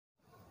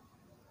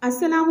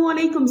Assalamu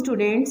alaikum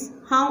students.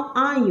 How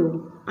are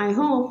you? I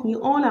hope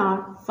you all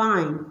are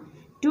fine.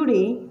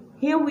 Today,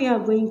 here we are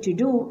going to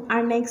do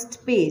our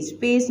next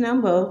page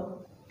number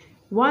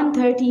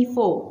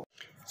 134.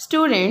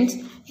 Students,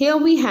 here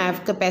we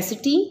have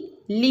capacity,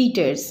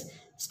 liters.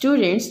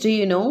 Students, do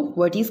you know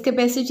what is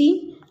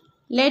capacity?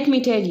 Let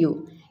me tell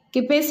you.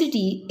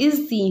 Capacity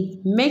is the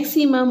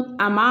maximum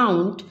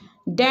amount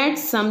that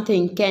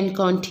something can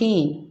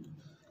contain.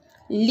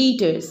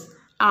 Liters,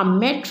 a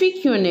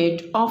metric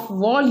unit of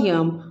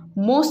volume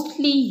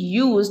mostly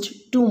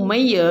used to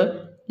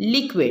measure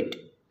liquid.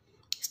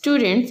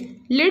 Students,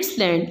 let's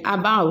learn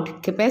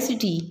about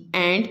capacity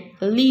and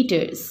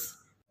liters.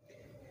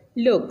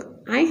 Look,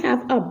 I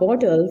have a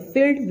bottle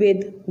filled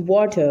with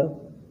water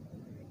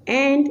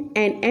and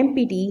an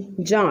empty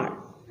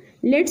jar.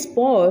 Let's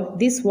pour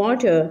this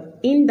water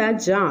in the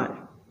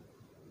jar.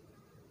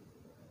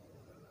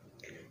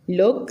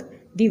 Look,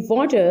 the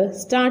water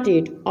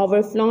started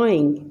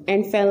overflowing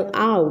and fell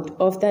out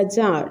of the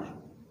jar.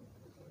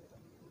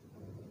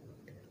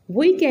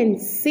 We can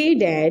say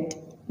that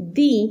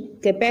the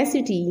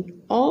capacity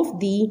of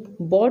the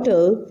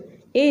bottle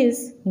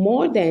is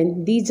more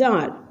than the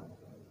jar.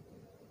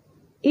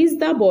 Is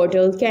the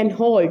bottle can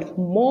hold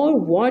more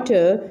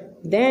water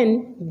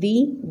than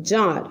the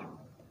jar.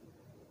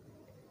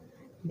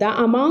 The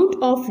amount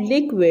of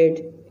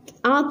liquid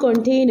a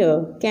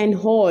container can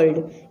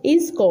hold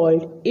is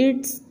called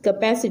its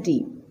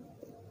capacity.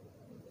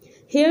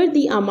 Here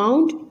the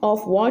amount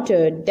of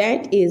water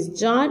that is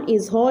jar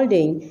is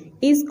holding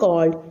is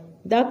called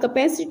the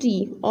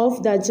capacity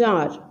of the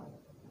jar.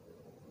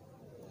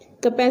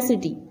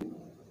 Capacity.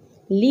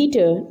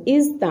 Liter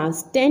is the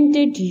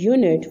standard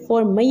unit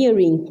for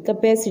measuring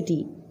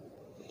capacity.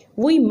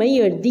 We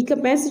measure the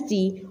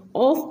capacity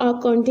of a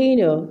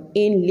container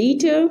in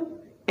liter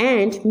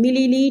and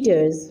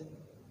milliliters.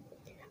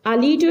 A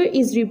liter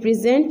is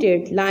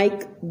represented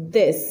like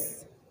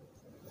this,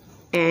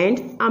 and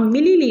a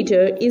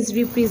milliliter is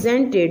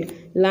represented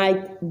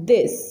like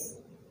this.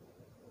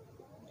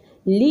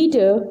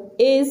 Liter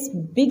is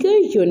bigger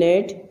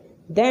unit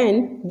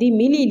than the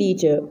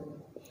milliliter.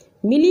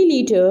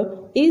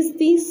 Milliliter is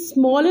the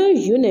smaller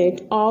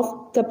unit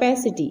of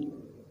capacity.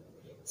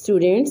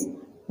 Students,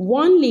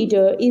 1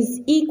 liter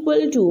is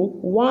equal to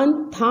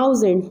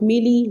 1000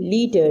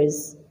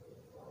 milliliters.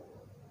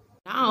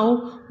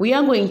 Now we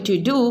are going to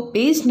do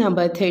page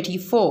number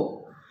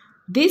 34.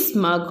 This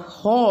mug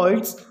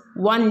holds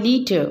 1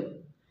 liter.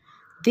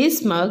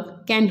 This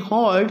mug can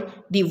hold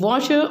the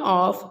water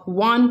of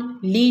 1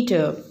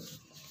 liter.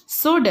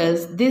 So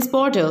does this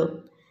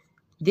bottle.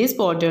 This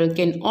bottle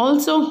can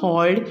also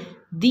hold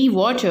the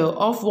water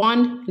of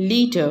 1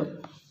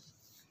 liter.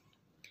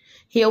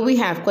 Here we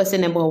have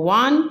question number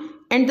 1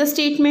 and the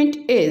statement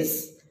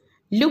is,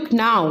 look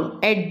now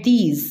at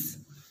these.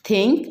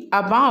 Think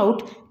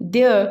about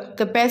their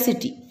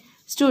capacity.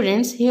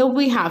 Students, here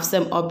we have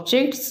some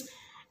objects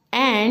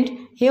and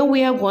here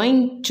we are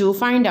going to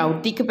find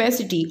out the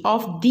capacity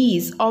of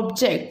these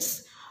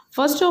objects.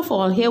 First of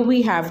all, here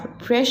we have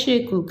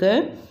pressure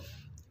cooker,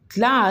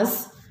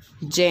 glass,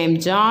 jam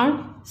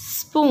jar,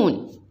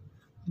 spoon,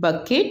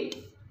 bucket,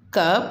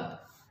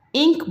 cup,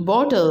 ink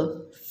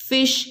bottle,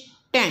 fish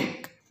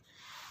tank.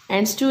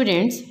 And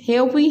students,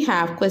 here we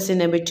have question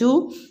number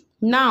 2.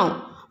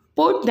 Now,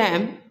 put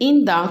them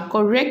in the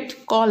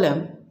correct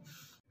column.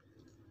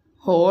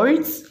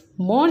 Holds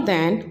more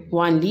than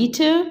 1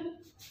 liter.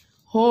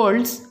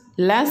 Holds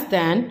less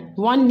than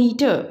 1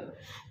 liter.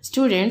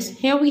 Students,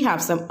 here we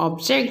have some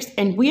objects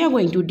and we are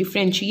going to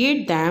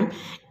differentiate them.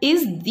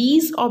 Is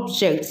these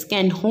objects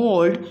can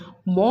hold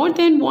more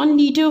than 1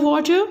 liter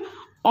water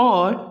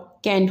or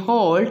can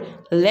hold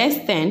less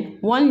than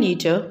 1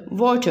 liter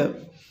water?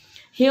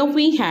 Here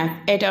we have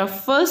at our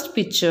first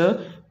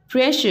picture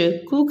pressure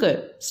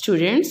cooker.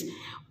 Students,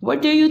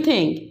 what do you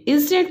think?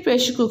 Is that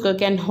pressure cooker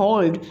can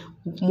hold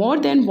more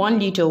than 1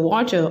 liter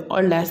water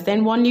or less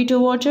than 1 liter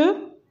water?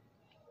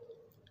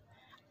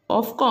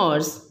 Of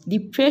course, the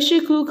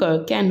pressure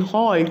cooker can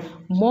hold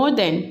more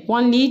than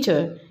 1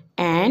 liter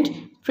and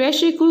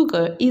pressure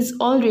cooker is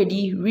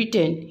already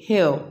written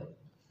here.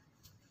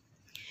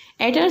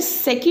 At our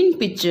second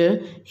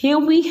picture, here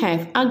we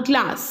have a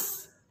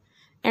glass.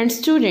 And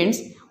students,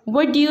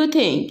 what do you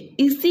think?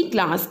 Is the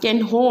glass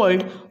can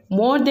hold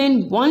more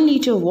than 1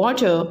 liter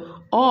water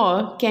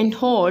or can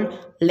hold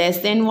less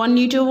than 1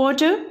 liter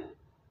water?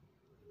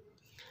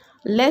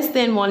 Less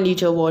than 1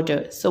 liter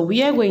water. So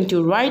we are going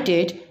to write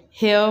it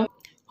here,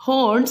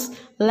 holds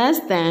less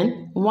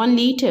than 1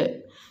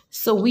 liter.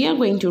 So we are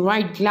going to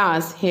write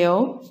glass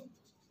here,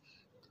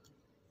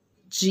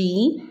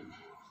 G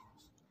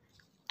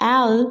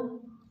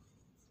L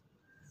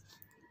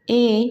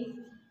A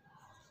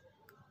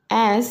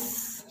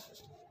S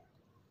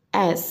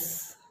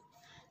S,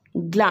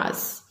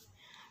 glass.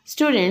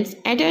 Students,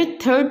 at our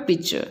third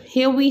picture,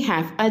 here we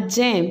have a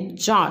jam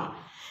jar.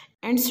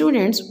 And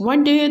students,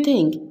 what do you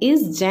think?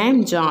 Is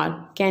jam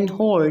jar can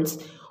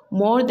hold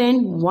more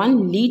than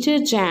 1 liter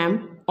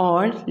jam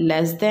or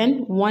less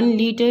than 1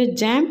 liter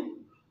jam?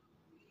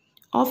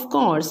 Of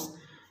course,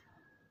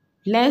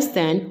 less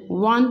than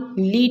 1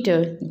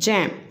 liter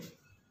jam.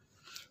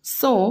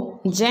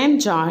 So, jam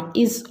jar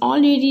is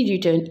already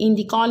written in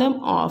the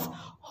column of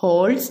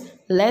holds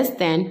less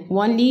than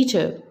 1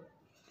 liter.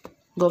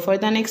 Go for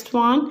the next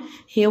one.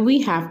 Here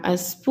we have a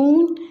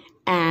spoon,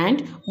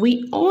 and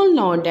we all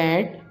know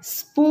that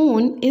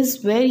spoon is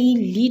very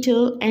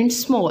little and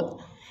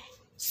small.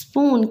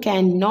 Spoon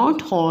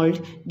cannot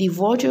hold the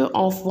water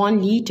of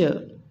 1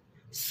 liter.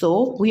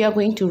 So we are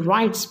going to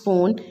write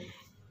spoon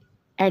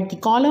at the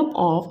column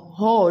of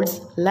holds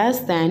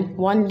less than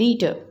 1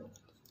 liter.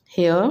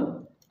 Here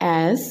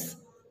S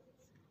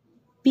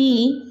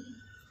P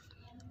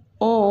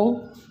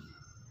O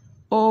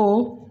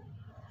O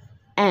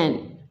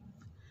N,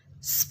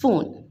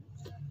 spoon.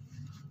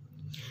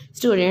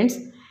 Students,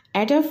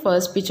 at our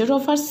first picture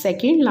of our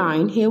second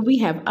line, here we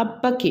have a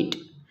bucket.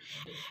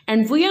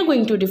 And we are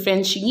going to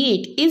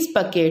differentiate is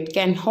bucket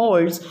can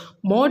hold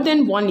more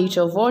than 1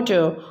 liter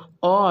water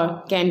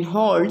or can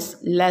hold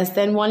less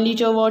than 1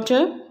 liter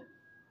water.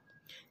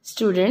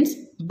 Students,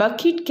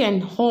 bucket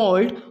can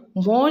hold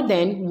more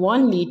than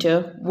 1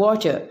 liter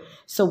water.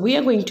 So we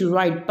are going to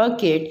write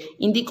bucket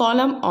in the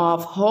column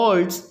of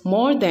holds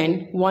more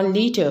than 1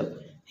 liter.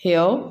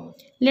 Here,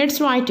 let's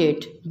write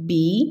it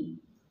B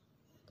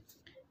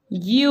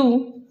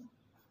U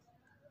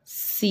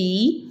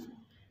C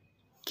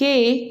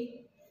K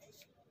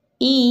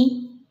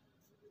E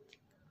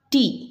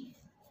T,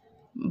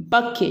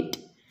 bucket.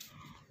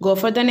 Go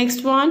for the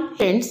next one.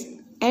 Friends,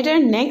 at our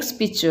next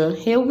picture,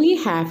 here we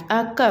have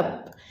a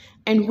cup,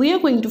 and we are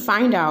going to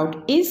find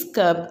out is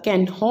cup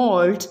can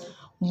hold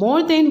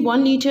more than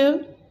 1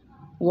 liter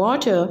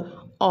water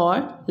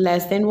or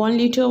less than 1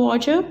 liter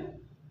water.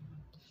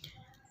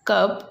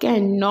 Cup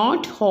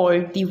cannot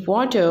hold the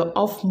water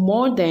of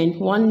more than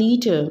 1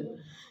 liter.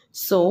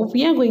 So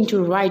we are going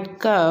to write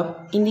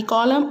cup in the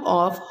column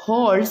of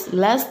holds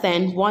less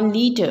than 1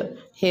 liter.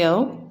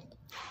 Here,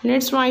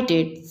 let's write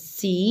it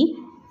C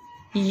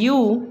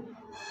U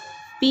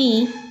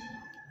P,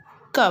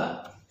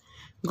 cup.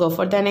 Go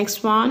for the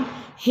next one.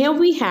 Here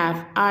we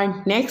have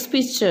our next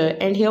picture,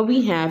 and here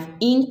we have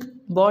ink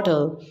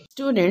bottle.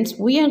 Students,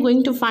 we are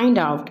going to find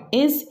out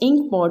is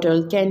ink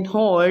bottle can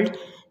hold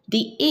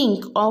the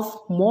ink of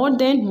more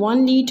than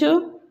 1 liter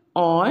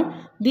or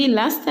the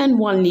less than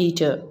 1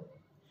 liter.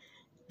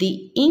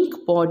 The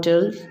ink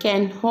bottle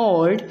can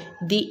hold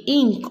the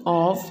ink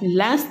of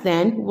less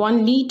than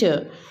 1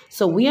 liter.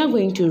 So we are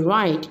going to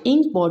write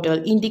ink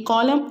bottle in the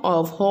column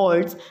of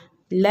holds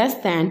less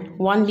than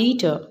 1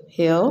 liter.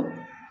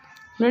 Here,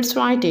 let's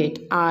write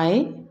it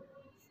I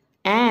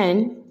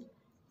N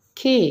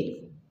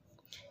K,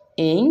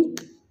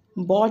 ink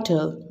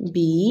bottle.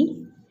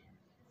 B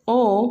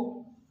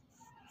O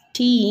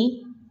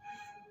T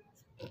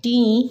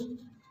T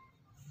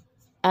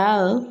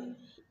L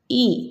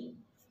E,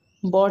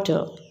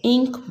 bottle,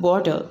 ink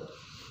bottle.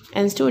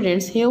 And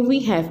students, here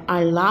we have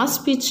our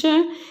last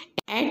picture.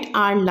 At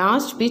our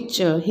last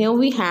picture, here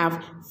we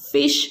have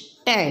fish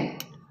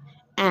tank,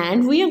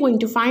 and we are going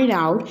to find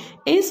out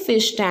is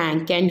fish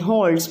tank can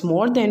hold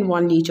more than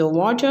 1 liter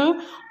water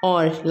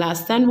or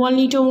less than 1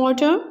 liter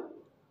water.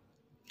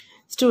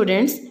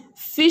 Students,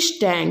 fish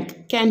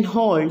tank can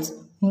hold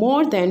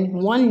more than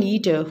 1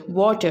 liter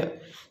water.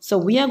 So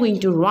we are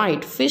going to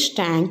write fish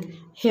tank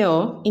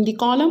here in the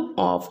column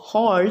of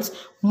holds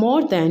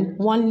more than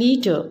 1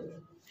 liter.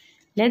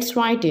 Let's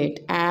write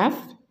it F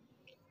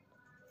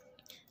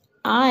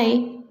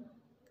I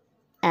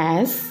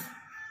S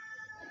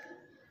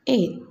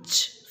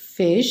H,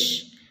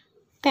 fish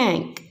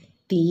tank.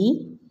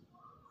 T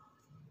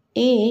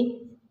A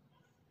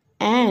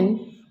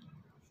N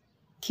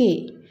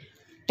K,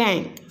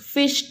 tank,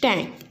 fish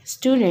tank.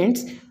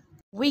 Students,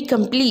 we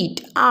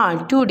complete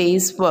our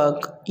today's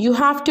work. You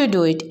have to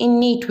do it in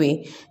neat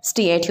way.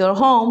 Stay at your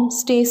home,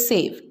 stay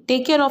safe.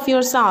 Take care of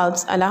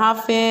yourselves. Allah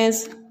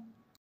Hafiz.